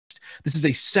This is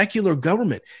a secular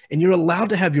government, and you're allowed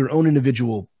to have your own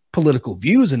individual political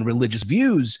views and religious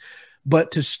views,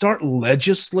 but to start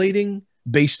legislating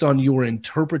based on your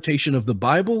interpretation of the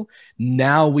Bible,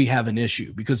 now we have an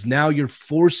issue, because now you're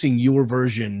forcing your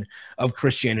version of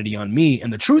Christianity on me.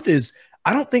 And the truth is,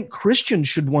 I don't think Christians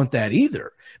should want that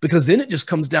either, because then it just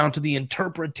comes down to the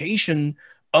interpretation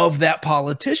of that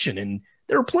politician. And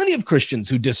there are plenty of Christians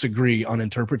who disagree on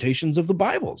interpretations of the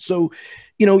Bible. So,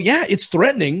 yeah, it's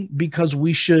threatening because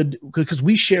we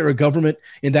share a government,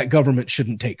 and that government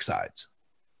shouldn't take sides.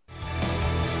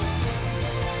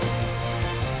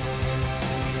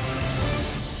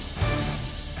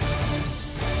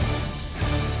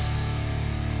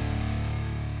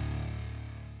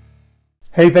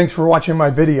 Hey, thanks for watching my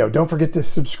video. Don't forget to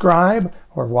subscribe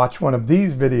or watch one of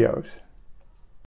these videos.